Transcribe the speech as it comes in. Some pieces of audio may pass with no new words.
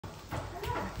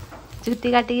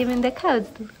चुटी काटिकी मैं देखा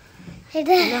तू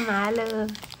मालो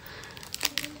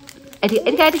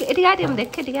एटी काटी हम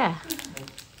देखे टिका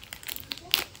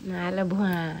मालो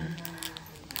भुआ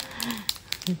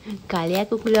कालिया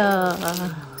कुकुल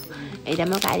एटा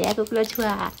मो कालिया कुकुल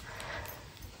छुआ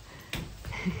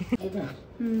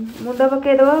मुंड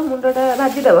पकईदेव मुंडटा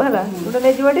भाजीदेव है मुंड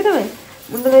नहीं जीवटी तुम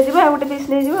मुंड नहीं जीव गोटे पीस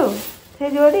नहीं जीव से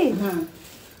जीवटी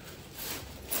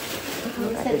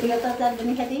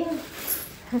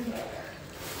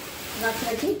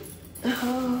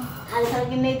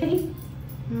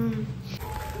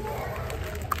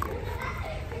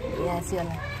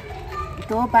आसीगला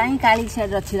तो पाई काली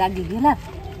सेड अच्छी रागिकी है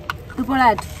तू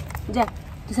पड़ा जा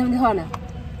तू सेमती होना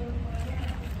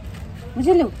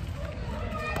बुझलु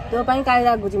तो पाई काली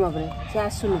रागुची मो पर से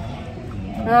आसुनी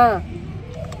हाँ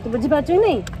तू बुझीपारु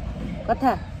नहीं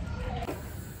कथा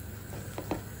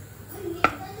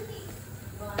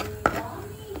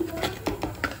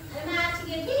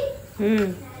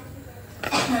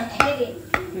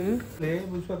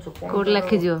कोड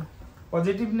लखी जो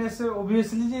पॉजिटिवनेस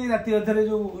ऑब्वियसली जे राती अथरे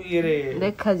जो ये रे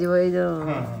देखा जीव ए जो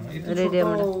रेडियम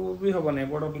भी होबो नै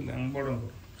बड़ बड़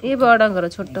ये बड़ंगर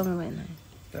छोट मोबाइल ना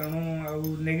तेणु आ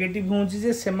नेगेटिव होउची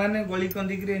जे से माने गली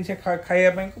कंदी कि एंसे खाया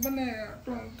पय माने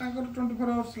ताकर 24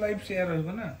 आवर्स लाइफ शेयर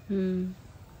रहबो ना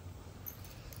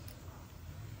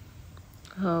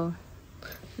हो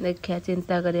देखिया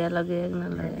चिंता करिया लगे न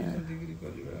लगे डिग्री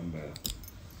करबा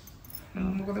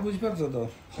मो कथा बुझ पारछो तो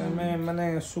मैं माने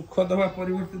सुख दबा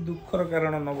परिवर्ते दुखर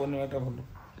कारण न बनियाटा भलो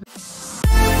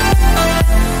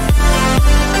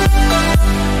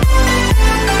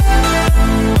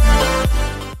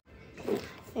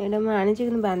एटा मैं आनी कि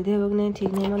बांधे हे कि नहीं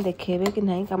ठीक नहीं मैं देखेबे कि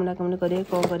नहीं कामना कामना करे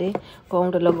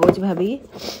कौन लगौच भाभी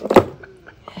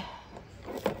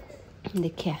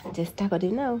देखिया चेष्टा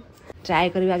करी ना ट्राए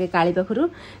करी आगे काली पाखु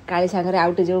काली सागर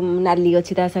आउटे जो नाली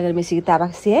अच्छी ता सागर मिसिकी ता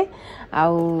पाख सी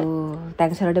आउट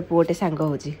गोटे पुओटे सांग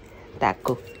होची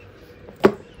ताको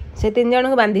से 3 जन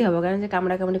को बांधी हम कारण से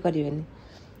कामड़ा कामड़ी करें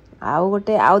आउ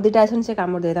गोटे आउ दुटा आसन से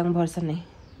कामड़ दे भरसा नहीं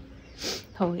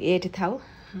हो ये थाऊ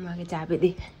आगे चा पी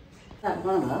दी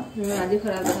आज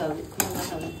खराब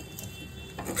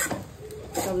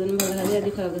सब दिन भल आज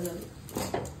खराब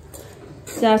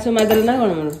चा सब मारदेल ना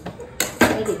कौन मोर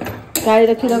काली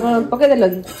रखी कौन पकईदेल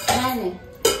कि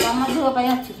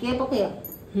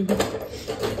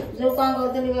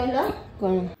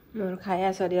कौन मोर खाया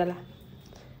सरीगला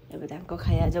एवं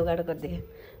खाया जोगाड़ करदे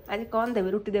आज कौन देवी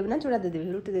रुटी देवी ना चूड़ा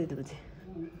देदेवी रुटी दे दूचे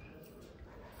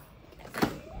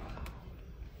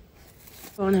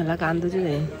कौन है कांदु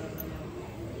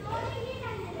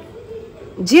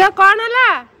झियो कौन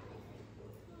है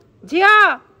झियो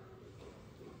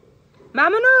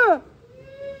मामुनु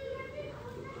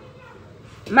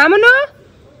मामुनु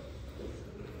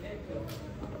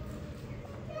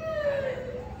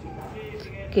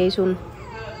के सुन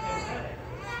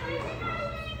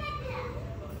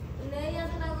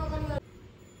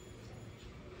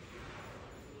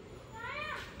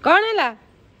कौन है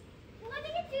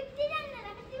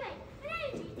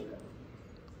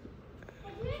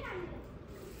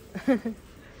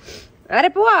अरे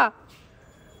पुआ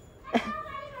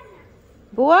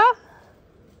पुआ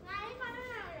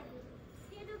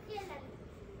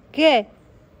के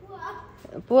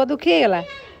पुआ दुखी गला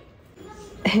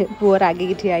पुआ रागी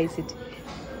की ठिया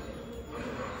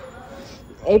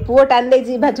ए पुआ टान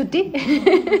दे भाजुटी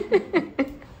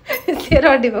से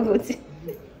रडी पकाउची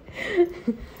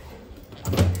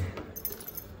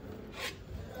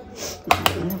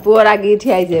पुआ रागी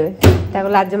ठिया ताको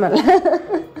लाज मारला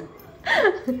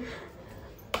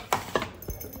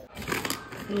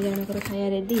जनकर खाया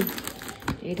रेडी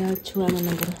यहाँ छुआ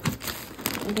मानकर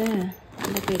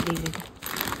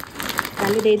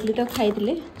काली तो खाई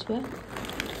छुआ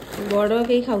बड़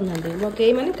कहीं खाऊना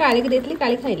कई मैंने काली की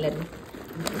काली खाइलानी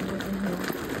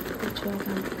छुआ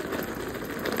खा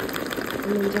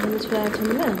छुआ अच्छा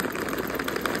ना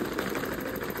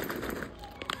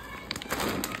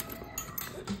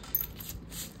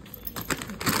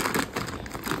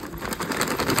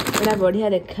बड़ा बढ़िया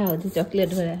देखा हो चॉकलेट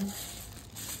भरा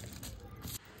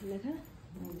देखा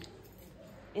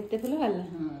एते फूल वाला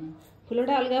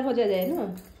फूलटा अलग भजा जाए ना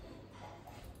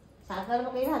सागर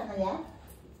पकई भात जा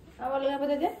अब अलग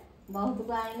भजा जाए बहुत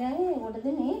को आइले गोटे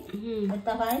दिन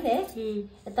एता पाइले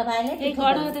ए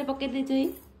खड़ होते पके दे चई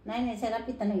नहीं नहीं सेरा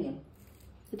पिता नहीं गयो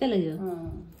पिता लगियो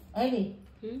हां एडी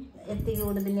एत्ती के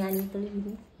गोटे दिन आनी तोली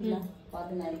ला पद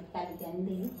नारी काली के आनी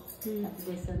दे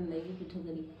बेसन लेगी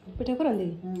पिठो करन दे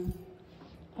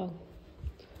हां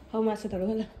हां मासे तड़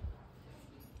होला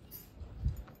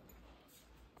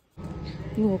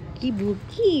भोकी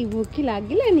भोकी भोकी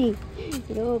लगिलानी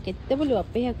रो केते बोली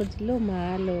अपेक्षा कर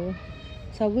मा लो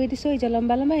सब ये शोच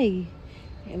लंबा लंबा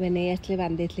है नहीं आसले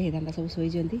बांधे होता सब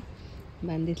शोचती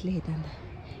बांधे होता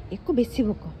एक बेसी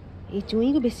भोक ये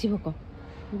चुई को बेसी भोक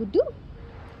गुड्डू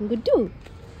गुड्डू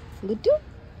गुड्डू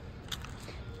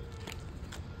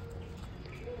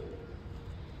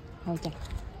हाँ चल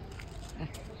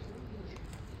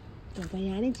तो भाई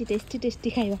आनी टेस्टी टेस्टी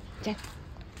खाइबा चल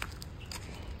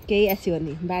कई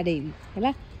आसोनी बाड़ेबी है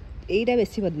यहीटा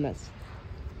बेसी बदमाश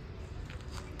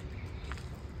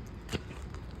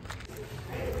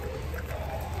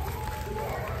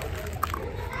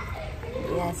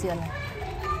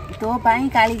आसीगला तो पाई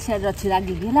काली साइड अच्छी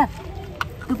रागिकी है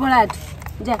तू पड़ा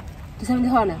जा तू सेमती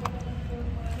होना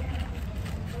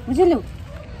बुझलु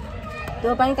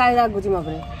तो पाई काली रागुची मो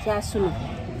पर से आसुनी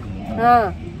हाँ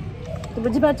तू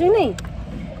बुझीपार नहीं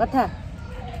कथा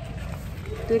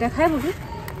तू यहाँ खाइबू कि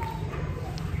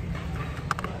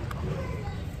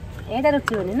यहाँ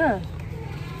रुचीबनी ना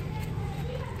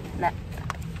ना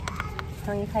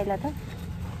हाँ ये खाइला तो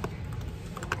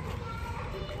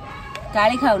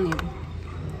काली खाऊनी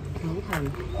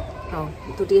खाऊनी हाँ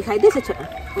तू टे खाई दे से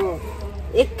हाँ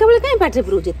एक बेले कहीं पाटे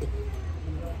पुरु जेते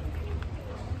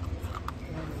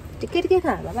टिके टिके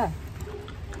खा बाबा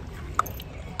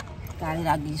काली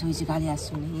रागी सोई काली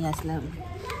आसुनी आसला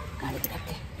काली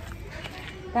डाके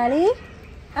काली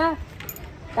आ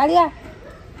कालिया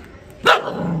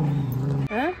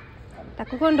हाँ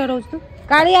ताकू कौन डराउछ तू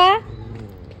कालिया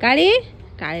काली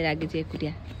काली रागी जे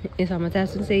एकुटिया ए समझ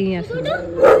आसुन से ही आसुन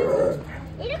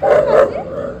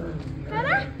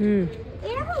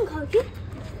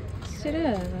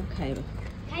खाइबा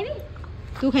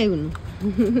तू खाइबुनु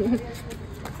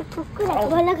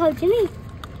भला खाउछ नि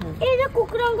ए जो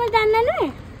कुकुरंको दाना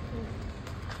न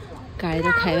काली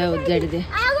रो खाइबा उजाड़ी दे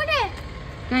आ गोटे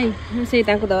काई से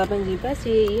ताको दवा पे जीबा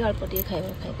से ई अल्प टिके खाइबा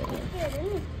खाइ पर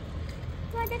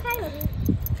गोटे खाइबो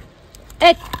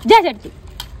ए जा जड़ती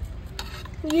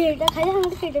ये एटा खाइले हम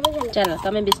पेट में गला चलो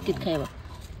तमे बिस्किट खाइबो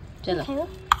चलो खाइबो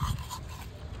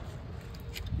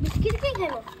बिस्किट के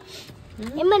खाइबो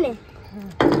ए मने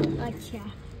अच्छा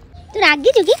तू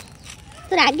रागी छु की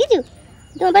तू रागी छु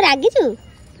तू पर रागी छु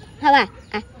हवा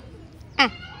आ आ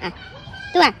आ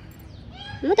तू आ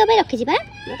मु तो पे रखी छी बा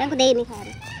मु ताको देनी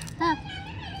खारे हां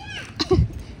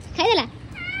खाइ देला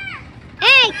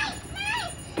ए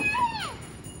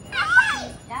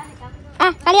आ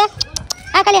कालिया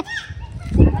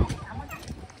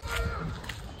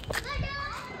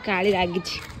काली रागी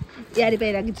यारी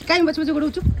पे रागी कहीं बच बच गोड़ू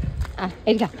आ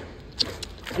एक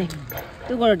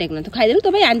तू गोड़ टेकना तू खाई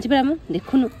तो भाई आनी पे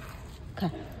देखुनु खा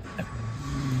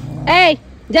ए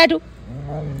जा तू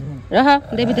रह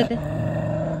देवी ते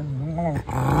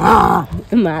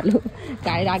मालू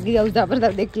काली रागी जाऊँ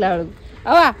देखला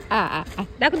बेलू आ आ आ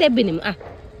देवी आ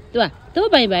तू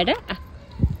भाई बैठा आ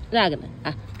रागना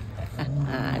आ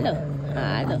आलो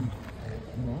आलो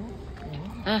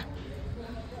आ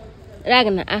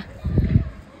रागना आ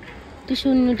तू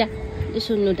सुन्नुटा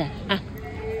आ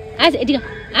आज एटिका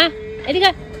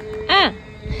आ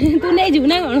तू नहीं जीव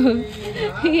ना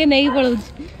कौन ये नहीं पड़ो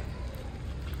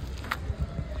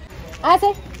आसे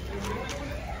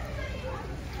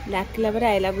डाकला पर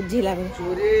आइला बुझीला पर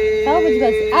सब बुझी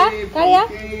पास आ कालिया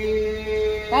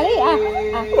काली आ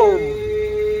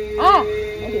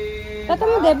तो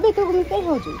तुम देबे तो तुम कहीं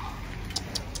हो छु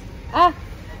आ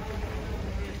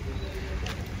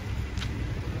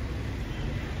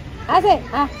आसे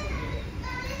आ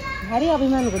भारी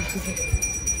अभिमान करछि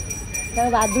से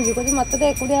बाधु जी कहते मत तो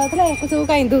एकुटिया होता एक सब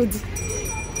कहीं दौर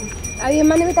आ ये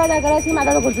मैंने भी जगह आसिक माड़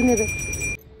कर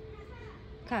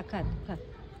खा खा खा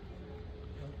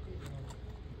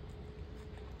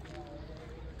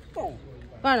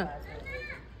कौन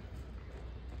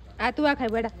आ तू आ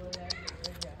खाइब एटा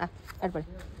आ पड़े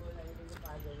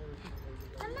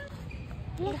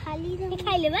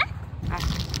खाइले बा आ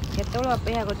केतबेले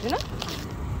अपेक्षा करछु ना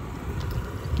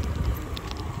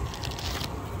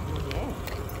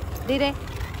धीरे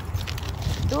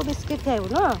तू बिस्किट खाइबु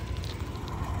ना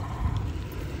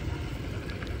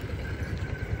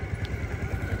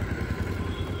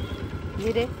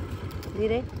धीरे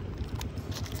धीरे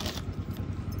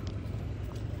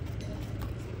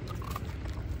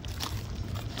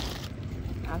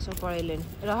आस पड़े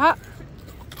रह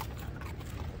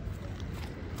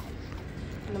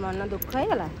मन दुख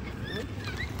होगला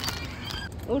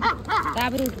उठ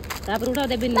तापर उठ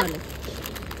देवी ना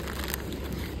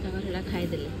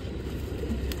खाईदे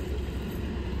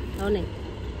हो नहीं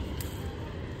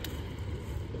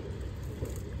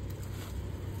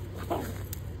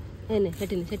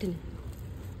सेठिनी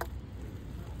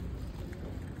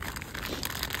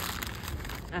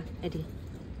ଏଠି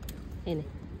ଏନେ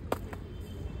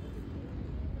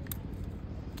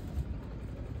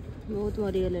ବହୁତ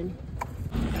ମରିଗଲେଣି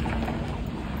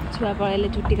ଛୁଆ ପଳେଇଲେ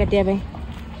ଚୁଟି କାଟିବା ପାଇଁ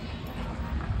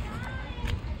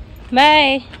ବାଏ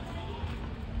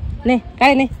ନେ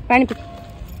କାଳେ ନେ ପାଣି ପି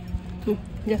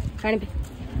ଯା ପାଣି ପି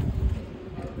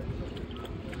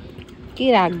କି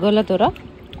ରାଗଲ ତୋର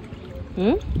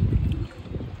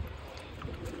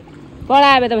ପଳା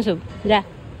ଏବେ ତମେ ସବୁ ଯା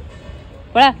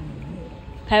ପଳା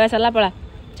ଖାଇବା ସରିଲା ପଳା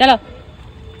ଚାଲ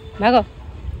ଭାଗ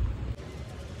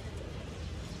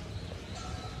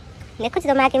ଦେଖୁଛୁ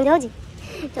ତୋ ମା କେମିତି ହଉଛି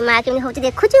ତୋ ମା କେମିତି ହଉଛି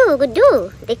ଦେଖୁଛୁ ଗୁଡୁ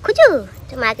ଦେଖୁଛୁ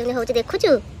ତୋ ମା କେମିତି ହଉଛି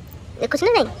ଦେଖୁଛୁ ଦେଖୁଛୁ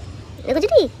ନା ନାଇଁ ଦେଖୁଛୁ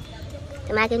ଟି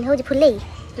ତୋ ମା କେମିତି ହଉଛି ଫୁଲେଇ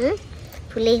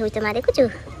ଫୁଲେଇ ହଉଛି ତୋ ମା ଦେଖୁଛୁ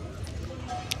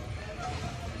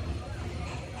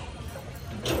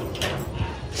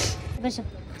ବସ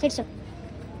ସେଠି ଶୋ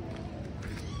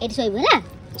ଏଠି ଶୋଇବୁ ହେଲା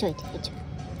ଶୋ ଏଠି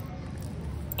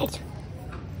ଏଠି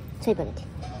ଶୋଇପଡ଼ ଏଠି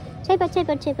ଶୋଇପଡ଼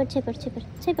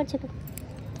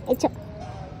ଏଠି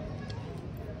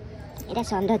এটা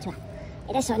ষণ্ଢ ଛୁଆ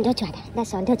এটা ଷଣ୍ଢ ଛୁଆଟା ଏଟା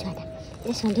ଷଣ୍ଢ ଛୁଆଟା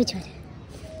ଏଠି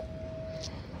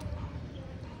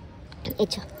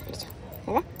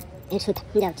ହେଲା ଏଠି ଶୋଇଥା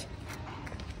ମୁଁ ଯାଉଛି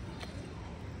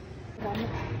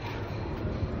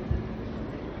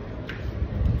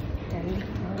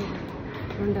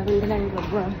ମୁଣ୍ଡ ବିନ୍ଧିଲାଣି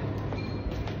ପ୍ରବଳ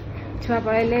ଛୁଆ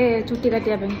ପଳେଇଲେ ଚୁଟି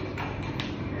କାଟିବା ପାଇଁ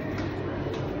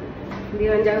ଦି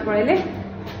ଜଣ ଯାକ ପଳେଇଲେ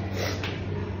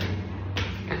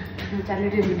ଚାଲି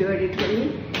ଟିକେ ଭିଡ଼ିଓ ଏଡ଼ିଟ୍ କରିବି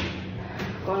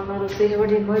କ'ଣ ରୋଷେଇ ହେବ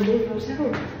ଟିକେ କହିଦେବି ବର୍ଷାକୁ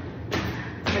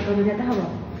ଶାଗ ଭଜା ତ ହେବ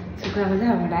ଶୁଖୁଆ ଭଜା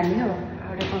ହେବ ଡାଲି ହେବ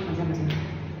ଆଉ ଗୋଟେ କ'ଣ ଭଜା ଭଜି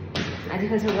ଆଜି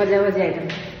ଖାଲି ସବୁ ଭଜା ଭଜି ଆଇଟମ୍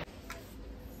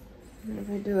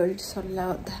ଭିଡ଼ିଓ ଏଡ଼ିଟ୍ ସରିଲା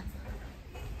ଅଧା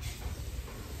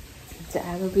ଚା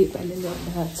ପିଇ ପାରିଲେନି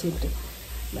ଅଧା ଅଛି ଗୋଟେ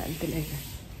ବାନ୍ତି ଲାଗିଲା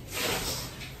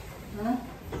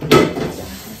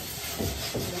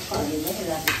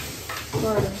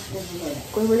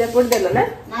କୋଇ ଭଜା ପୋଡ଼ିଦେଲ ନା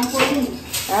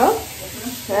ଆଉ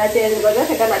ଚେଞ୍ଜ କରିଦେବ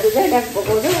ସେଟା ନାଚୁଛ ଏଇଟା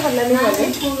ପକଉଛ ଭଲନି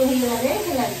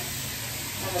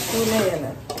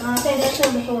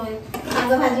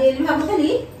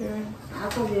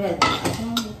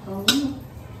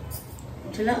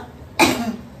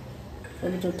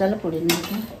ଟୋଟାଲ ପଡ଼ିନି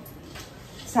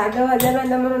ଶାଗ ଭଜା ପାଇଁ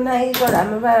ତମର ନାହିଁ କଡ଼ା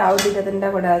ଆମ ବା ଆଉ ଦୁଇଟା ତିନିଟା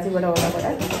କଡ଼ା ଅଛି ବଡ଼ ବଡ଼ କଡ଼ା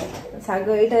ଶାଗ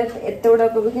ଏଇଟା ଏତେ ଗୁଡ଼ା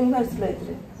କୋବି କେମିତି ଭାଜିଥିଲ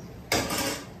ଏଥିରେ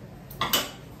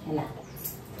ହେଲା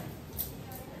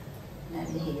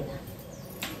ହେଇଗଲା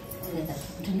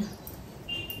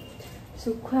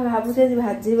ଶୁଖୁଆ ଭାବୁଛି ଆଜି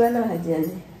ଭାଜିବା ନା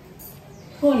ଭାଜିବାନି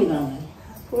ପୁଣି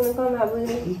କ'ଣ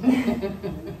ଭାବୁଛି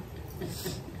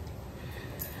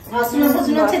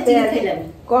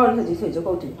କ'ଣ ଭାଜି ଶୋଇଛ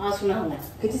କୋଉଠି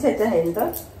କିଛି ସେଚା ହେଇନି ତ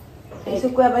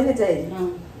ଶୁଖୁଆ ପାଇଁ ସେଚା ହେଇଛି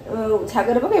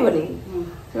ଶାଗରେ ପକେଇବନି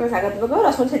ଶାଗ ତ ପକେଇବ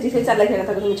ରସୁଣ ଛେଚି ସେ ଚାଲାଖିଆ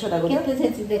କଥା କହୁଛି ମିଛଟା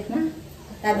କହୁଛି ଦେଖନା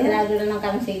ତା ଦେହରେ ଆଉ ଯୋଉଟା ନକା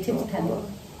ମିଶେଇକି ଛେଚିଥାନ୍ତି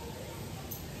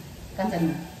କାଞ୍ଚନ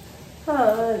ହଁ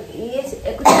ଇଏ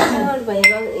ପାଇଁ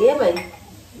ଇଏ ପାଇଁ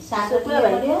ଶୁଖୁଆ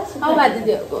ପାଇଁ ହଉ ଭାଜି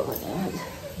ଦିଅ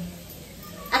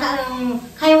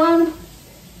ଖାଇବ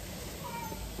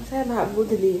ସେ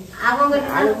ଭାବୁଥିଲି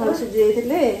ଆଳୁ ଫଳ ସୁଜି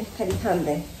ଦେଇଥିଲେ ଖାଲି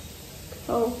ଥାନ୍ତେ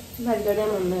ହଉ ଭାଜିଟା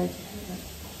ମନେ ଅଛି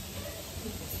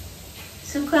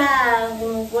ଶୁଖୁଆ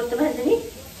ଗୋଟେ ଭାଜିଦେବି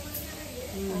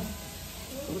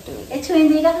ଏ ଛୁଇଁ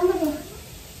ଦିଟା ଖାଇବ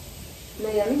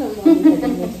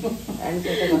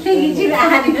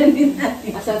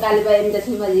କାଲି ବା ଏମିତି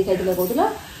ଛୁଇଁ ଭାଜିକି ଖାଇଥିଲ କହୁଥିଲ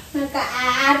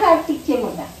ଟିକେ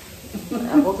ମୋଟା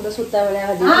କହୁଥିଲ ସୂତା ଭଳିଆ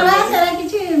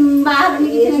କିଛି ବାହାରୁନି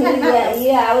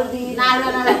ଇଏ ଆଉ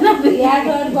ୟାଠୁ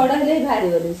ଆହୁରି ବଡ ହେଲେ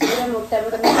ବାହାରିବନି ସେଟା ମୋଟା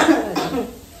ମୋଟା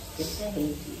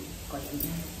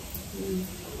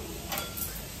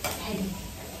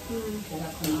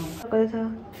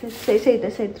ସେଇଟା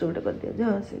ସେଇଥିରୁ ଗୋଟେ କରିଦିଅ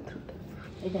ହଁ ସେଇଥିରୁ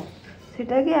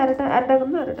ସେଇଟା କି ଆରଟା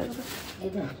କରୁନ ଆରଟା କର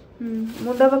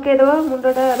ମୁଣ୍ଡ ପକେଇଦବ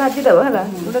ମୁଣ୍ଡଟା ଭାଜିଦବ ହେଲା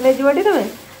ମୁଣ୍ଡ ନେଇଯିବ ଟି ତମେ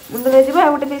ମୁଣ୍ଡ ନେଇଯିବ ଆଉ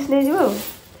ଗୋଟେ ପିସ୍ ନେଇଯିବ ଆଉ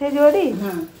ହେଇଯିବ ଟି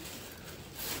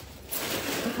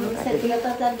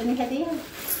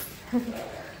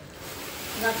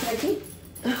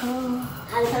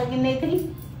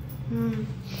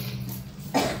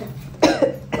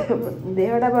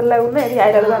ଦେହଟା ଭଲ ଲାଗୁନି ଏଠି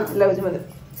ଆଇଲା ବେଳକୁ ବାନ୍ତି ଲାଗୁଛି ମତେ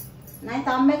ନାଇଁ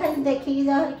ତମେ ଖାଲି ଦେଖିକି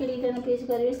ଯାଅ କିଡି ପିସ୍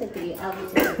କରିବେ ସେତିକି ଆଉ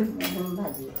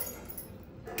ଭାଜିବେ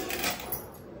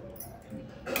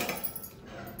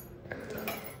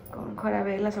କ'ଣ ଖରାପ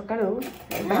ହେଇଗଲା ସକାଳୁ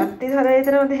ବାନ୍ତି ଥରେ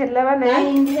ହେଇଥିଲା ମତେ ହେଲା ମାନେ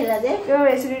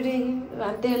ଏସିଡିଟି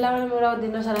ବାନ୍ତି ହେଲା ମାନେ ମୋର ଆଉ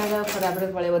ଦିନ ସାରା ଖରାପରେ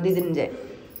ପଳେଇବ 2 ଦିନ ଯାଏ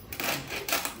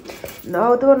ନ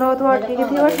ହଉଥିବ ଅଟକିକି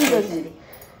ଥିବ ଠିକ ଅଛି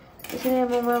ସେ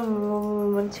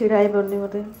ମୋ ଛିଡ଼ା ହେଇପାରୁନି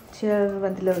ମତେ ଛିଡ଼ା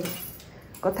ବାନ୍ତି ଲାଗୁଛି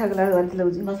କଥା କଲା ବେଳକୁ ବାନ୍ତି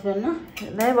ଲାଗୁଛି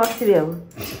ନାଇଁ ବସିବି ଆଉ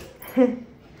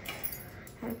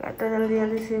କାଟା ଜଲ୍ଦି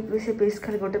ସେ ପିସ୍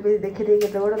ଖାଲି ଗୋଟେ ପିସ୍ ଦେଖିଦେଇ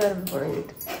କେତେ ବଡ଼ ତାର ପଳେଇ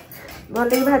भल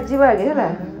भाजब आगे है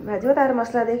भाजब तार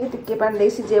मसला देकी टिके पानी दे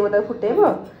सिझेब ताको फुटेब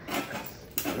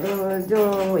जो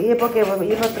ये पकेब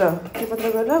ये पत्र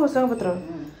कहल भुसंग पत्र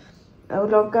आ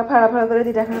लंका फाड़ फाड़ कर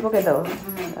 2टा खंड पकईदब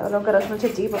आ लंका रसुण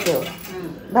छेचिकी पकेब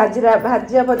भाजिया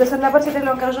भजा सरला पर से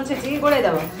लंका रसुण छेचिकी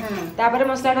गोलैदब तापर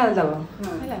मसला ढालदब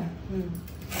है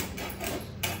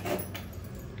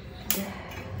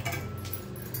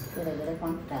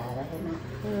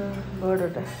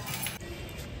बड़टा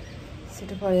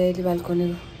सीट पलि बालकनी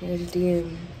टे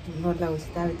भल लगुच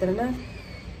भर ना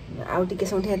आउ टे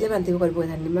समय दे बांती कर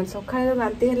पकई मैं सका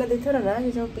बांती है दुईथर ना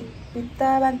जो पिता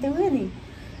बांती हुए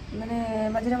माने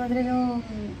मझे मझे जो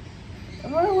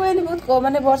हुए बहुत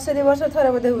माने वर्षे 2 वर्ष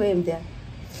थे बोधे हुए एमती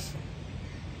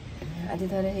आज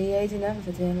थे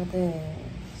हो मत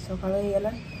सका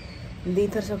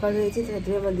दीथर सका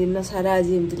दिन सारा आज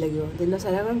एमती लगे दिन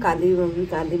सारा कौन काली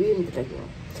भी एमती लगे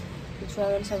छुआ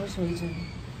मैंने सब शोच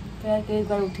कहीं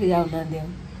कौन उठी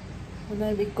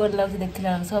जाऊना बिकर लगे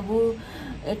देखला सब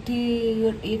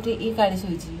ये काली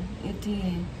शोची एठी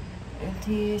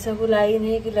सब लाइन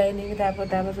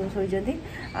सब शोचती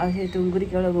आसे टुंगुरी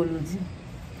केवल बोलुची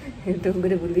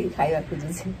टुंगुरी बुल खावा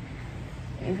खोजुची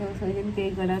सब शोचती कई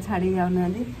कड़ा छाड़ी जाऊना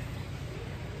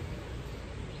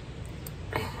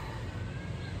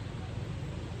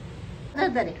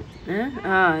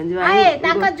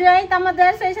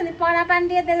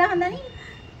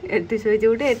एठी शोची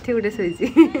गोटे एठी गोटे शोची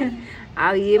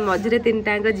आ ये मझे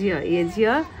 3टा झी ये झी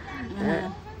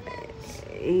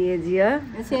ये झी आ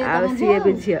सी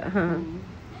भी झी हाँ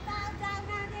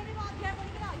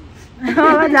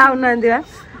हाँ जाऊना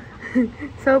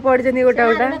सब पढ़ गोटा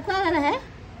गोटा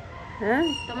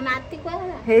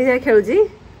खेलुची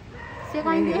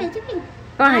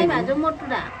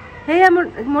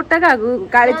मोटा का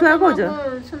काली छुआ कौच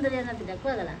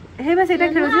हे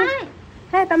खेलुची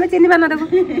है तुम चिन्ह पान देखो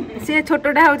सी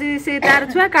छोटा हूँ सी तार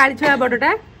छुआ काली छुआ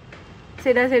बड़टा से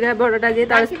बड़टा जी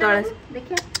तले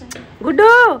गुड्डू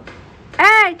ए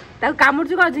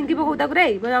कामुड़ू कौ झिंकी पकऊ तक रे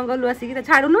जंगल आसिक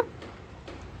छाड़ून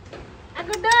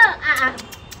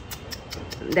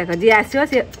देख जी आसो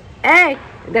सी ए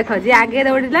देख जी आगे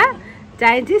दौड़ा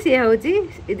चाहिए सी हूँ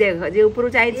देख जी ऊपर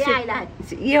चाहिए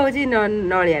ये हूँ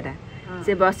नलियाटा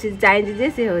से बस चाहिए जे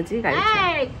सी हूँ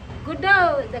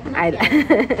आइला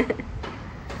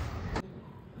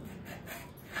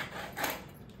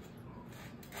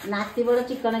नाती बड़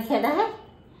चिकन खेड़ा है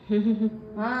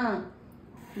हाँ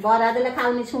बरा देले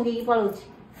खाऊनी छुंगी की पड़ुची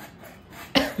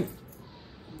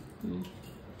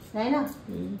नहीं ना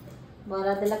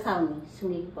बरा देले खाऊनी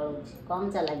छुंगी की पड़ुची कम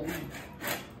चलागी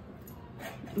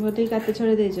मोटे काते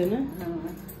छोड़े देजो ना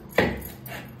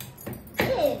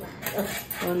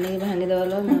नहीं भांगी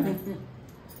दवालो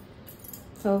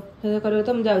हो हे करो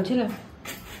तुम जाऊ छिला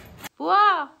पुआ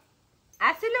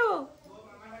आसिलु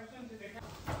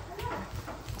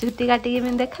चुट्टी काटिकी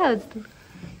मैं देखा तू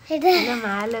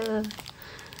माल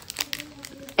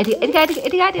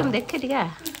काटी हम देखे टीका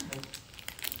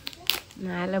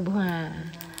माल भुआ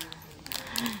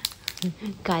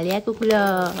कालिया कुकुल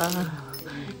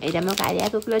एटा मो कालिया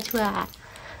कुकुल छुआ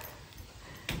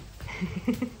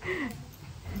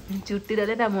चुट्टी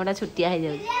दले ना मोटा छुट्टिया हो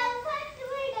जाऊ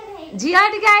झिया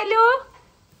टी आइलु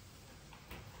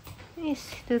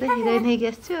तू तो हिरोइन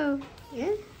हो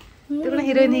तू कौन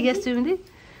हिरोइन हो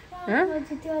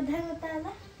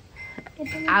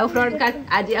आउ फ्रंट काट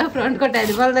आज आउ फ्रंट कटा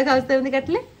भल देखा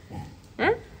काटले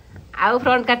आउ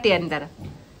फ्रंट काटी आनी तार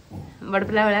बड़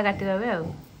पिला भाया काटे आउ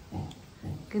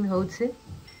कि हूँ से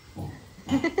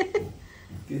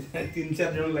 3-4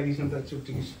 जन लगी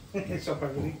चुट्टी सफा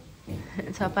करी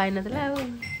सफा ही नतला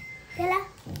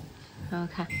हाँ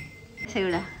खा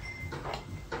सेगुड़ा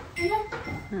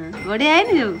बढ़िया है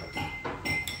जो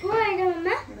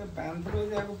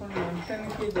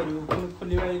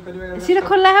सीटा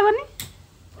खोला हेबनी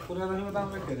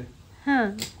हाँ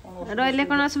रहिले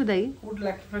कौन असुविधा कि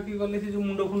लाखी फाकी गले से जो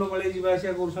मुंडो फुंडो गले जीवा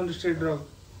आसिया करछन स्ट्रेट ड्रग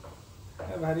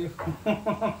भारी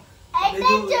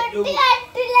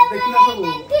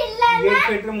गेट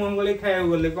पेट रे मन गले खाया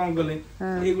गले कोन गले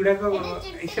एगुडा को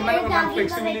से माने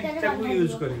फ्लेक्सिबिलिटी को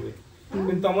यूज करिवे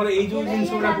किंतु तमर ए जो जिंस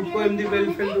गुडा हुको एमदी बेल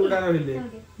फेल गुडा रहिले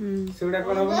सेगुडा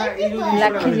कोन हो ना ए जो जिंस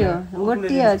लाखी जो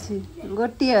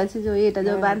गोटी अछि जो एटा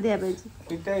जो बांधिया पे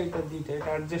एटा दीटा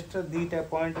एडजस्टर दीटा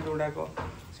पॉइंट जोडा को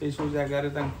से सु जगह रे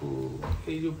तांकू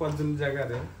ए जो पजल जगह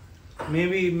रे मे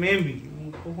बी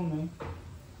को नहीं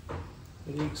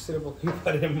रिक्स रे पखी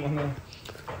पारे मन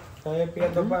खाया पिया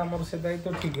दबा हमर से दाई तो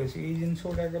ठीक है ई जिंस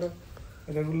गुडा कर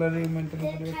रेगुलरली मेंटेन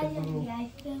करे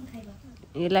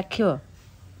तो ये लाखियो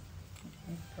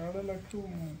साढ़े लाख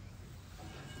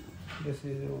जैसे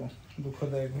जो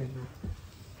दुखदायक है जो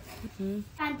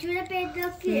ପାଞ୍ଚଟା ପେଜ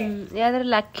ରଖିଲେ या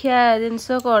लाखिया जिनस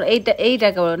कौन एटा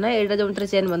केवल ना एटा जो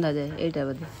चेन बंधा जाए एटा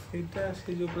बोधे एटा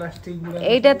से जो प्लास्टिक गुड़ा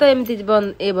एटा तो एमती बंद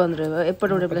ए बंद रहबो एपट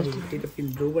गोटे प्लास्टिक एटा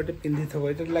जो बाटे पिंधी थबो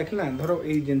एटा लाखिला धरो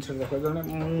एई जिंस देखो जने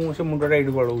मु से मुंडा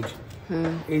एडी बळौछ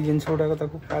एई जिंस गुडा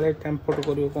ताको काले टेम्पोट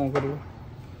करियो कोन करियो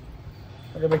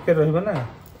अरे बेके रहइबो ना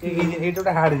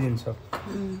एटा हार्ड जिंस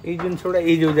एई जिंस गुडा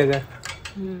एई जो जगह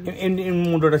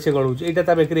मुंडा से गळौछ एटा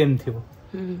ता बेकरे एम थिबो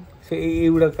से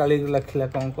एगुड़ा काली लाखिला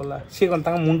कौन कला से कौन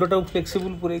ताका मुंडटा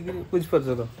फ्लेक्सिबल पूरे बुझ पाछ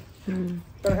तो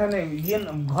ताने ये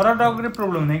घर डॉग रे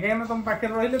प्रॉब्लम नहीं काहे ना तुम पाखे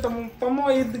रहिले तुम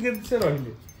ए दिके से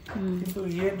रहिले किंतु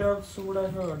ये डॉग्स गुड़ा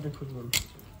का डिफिकल्ट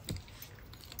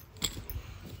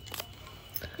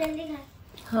जल्दी खा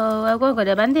हो आ को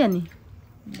करे बांधियानी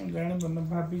मु जाने बन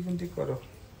भाभी जंती करो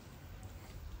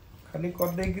खाली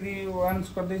कर दे करी वंस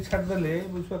कर दे छाड़ देले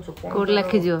बुझ पाछ कोड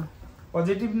लाखि जो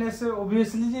पॉजिटिवनेस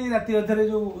ऑब्वियसली जे राती अधरे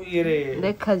जो ये रे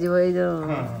देखा जीव ए जो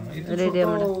रेडियम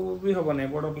भी होबने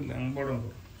बड़ बड़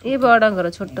ये बड़ंगर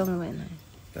छोट मोबाइल ना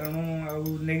तेणु आ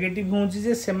नेगेटिव होउची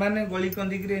जे सेमाने गली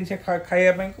कंदी करी एंसे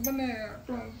खाया पय माने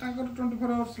ताकर 24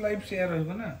 आवर्स लाइफ शेयर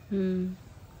होइबो ना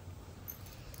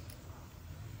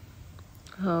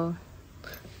हो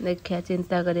देखिया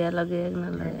चिंता करिया लगे न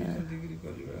लगे डिग्री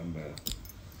करिबा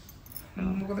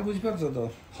मु कथा बुझ पाछ तो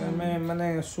मैं माने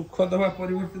सुख दबा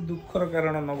परिवर्ते दुखर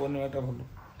कारण न बनियाटा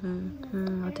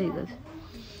भलो ठीक है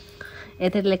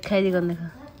एथे लिखाई जी कोन देखा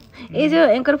ए जो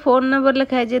एंकर फोन नंबर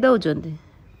लिखाई जे दउचंती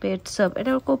पेट शॉप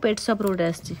एटा को पेट शॉप रोड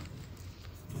आछि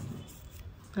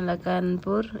हला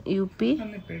कानपुर यूपी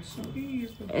पेट शॉप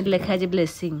ए लिखाई जे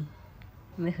ब्लेसिंग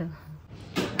देखो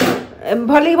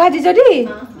भली भाजी जडी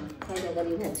हां खाइला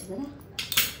करी भाजी करा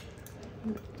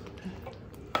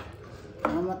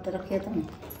मत रखे तुम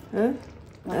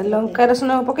लंका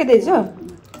रसुण पके देछ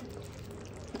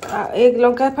एक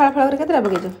लंका फाळ फाळ कर केतरा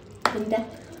पके जो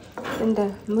तीनटा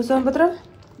भुसम पत्र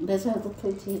बेसा तो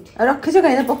थोची रखि छ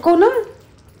काई पकाउ न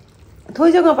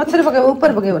थोई जगह पछरे पके ऊपर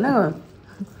पकेबो ना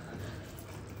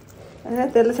अरे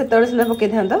तेल से तळे सिना पके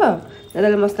ध्यान तो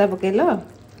जले मसला पकेलो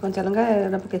कंचा लंका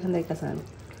ना पके थंदा एक साथ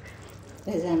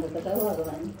बेसा तो का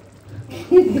भगवान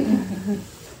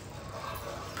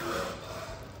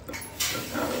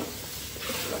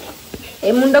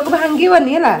ए मुंड को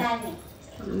भांगीबनी हला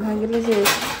भांगिले से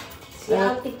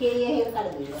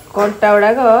कंटा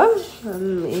उड़ा को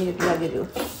ये लगे दो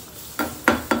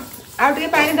आउ टे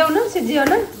पानी दउ ना सिजियो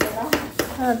ना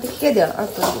हां टिके दियो आ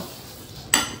तो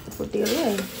फुटी गले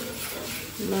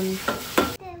मन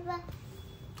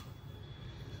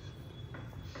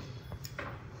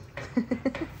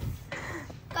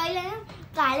कहले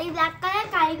काली ब्लैक कलर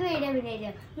काली को एडा बिना दे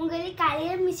मु कहली काली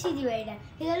रे मिसी दिबा एडा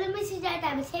हेले मिसी जाता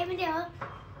से में दे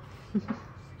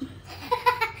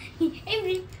ए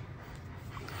भी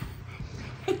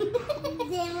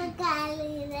जे मु काली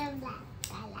रे ब्लैक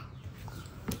कलर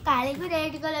काली को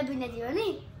रेड कलर बिना दियो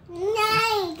नहीं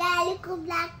नहीं काली को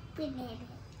ब्लैक बिना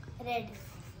रेड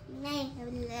नहीं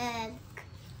ब्लैक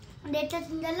डेटा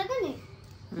सुंदर लगे नहीं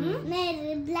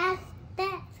नहीं ब्लैक ता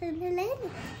सुंदर लगे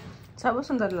सब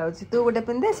सुंदर लागछ तू गोटे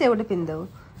पिंदे से गोटे पिंदो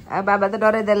आ बाबा तो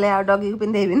डरे देले आ डॉगी को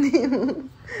पिंदेबिनी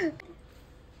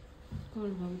कोन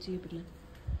भाउची पिला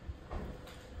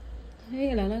हे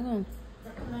गला ना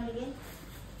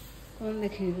कोन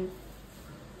देखि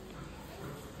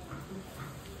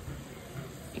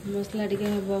मसला टिके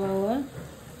हबा बाबा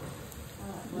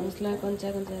मसला कंचा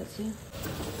कंचा अछि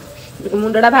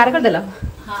मुंडड़ा बाहर कर देला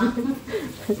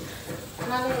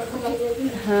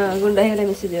हां गुंडा हेले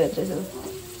मिसी जे सब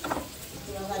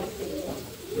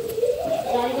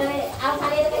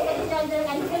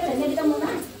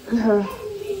हाँ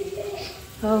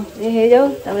हाँ ये है जाओ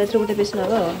तब इधर गोटे पीस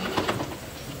नब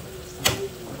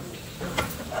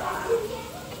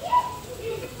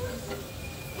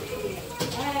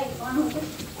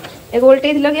एक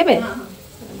उल्टे थी लगे बे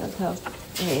खाओ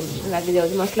लगी जाओ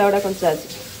मसला गुड़ा कंचा अच्छे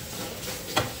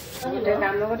गोटे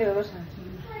काम करियो बस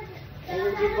ए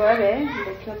जीव ए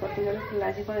देखियो प्रतिदिन खुला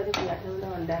अछि कोन ए खुला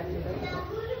अंडा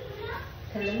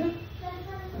हेलो ना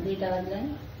दीटा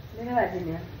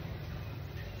बाजिले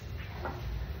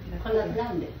खोला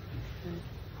जांदे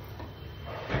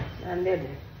अंडे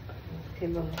दे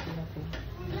थिबो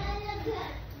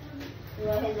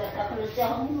वो है जाता पर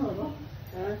चाहूं हो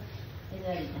हां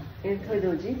इधर ये थोड़ी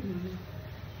दो जी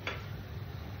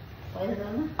पैसा दो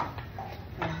ना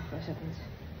हां पैसा दे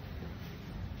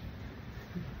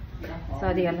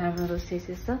सॉरी गला हम रोसे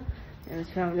से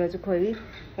छुआ जाऊँ खोबी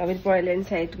कभी पड़े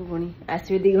साइड को पुणी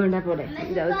आसवे 2 घंटा पड़े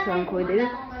जाऊँ छुआ खोदेवी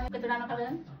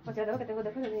पचार देव के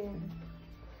देख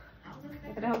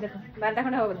हम देख 12टा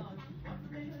खंडे हम बोले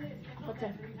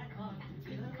पचार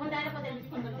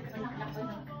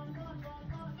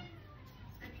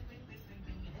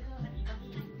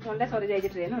बेसनटा सरी जाइए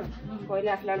ट्रेन कहले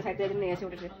आसला बेले साइड नहीं आसे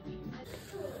गोटे ट्रे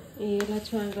ये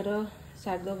छुआंकर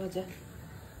शाग भजा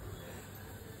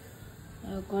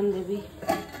आ कौन देवी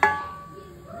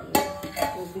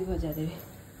कोबी भजा देवी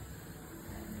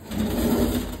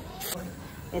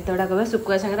एतटा कह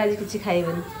शुकुआ सागर आज किसी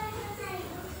खाइबेनि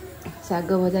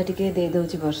शाग भजा टी दे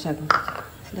दौची वर्षा को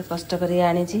कष्ट कर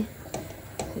आनी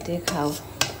खाओ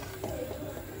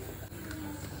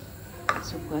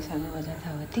शुकुआ शाग भजा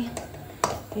थावती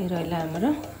ये रहा आमर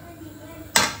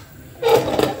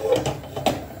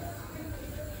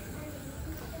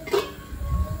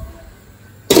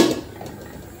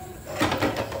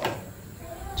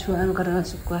छुआंकर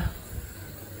शुकुआ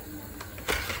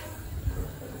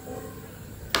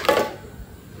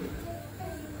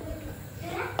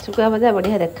शुकुआ भजा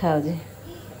बढ़िया देखा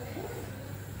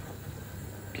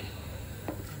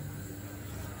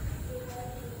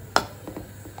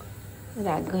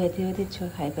राग होती छुआ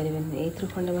खाई पारे ये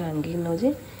खंडे भांगिक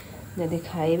नौजे जदि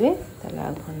खाइबे ताले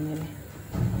आउ खंड नेबे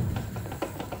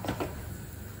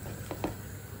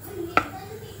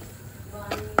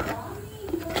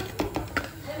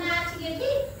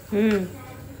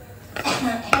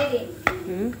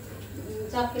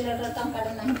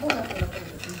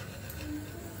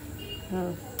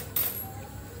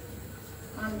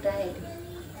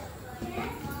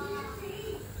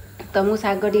तुमको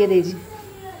शाग टे देजी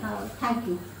हाँ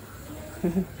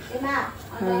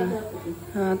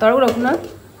तौक रखुन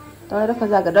तले रख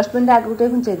जगह डस्टबिन आगे गोटे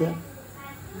खुंचाई दियो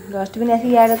डस्टबिन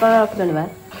आसिक इे कौन रखिल बा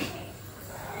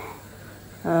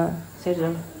हाँ से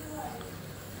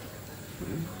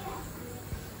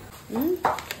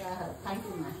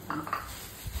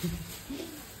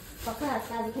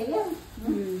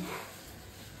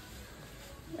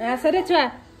आस रे छुआ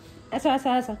आस आस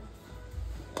आस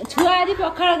छुआ आज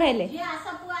पखाड़ खाइले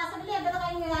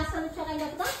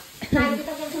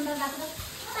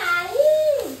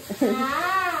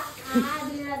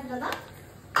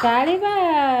काली बा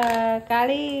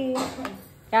काली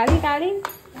काली काली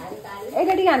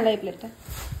एटा टी आनला प्लेटा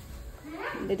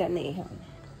देटा नहीं है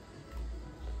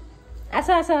आस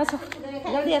आस आस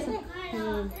जल्दी आस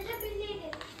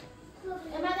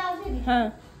हाँ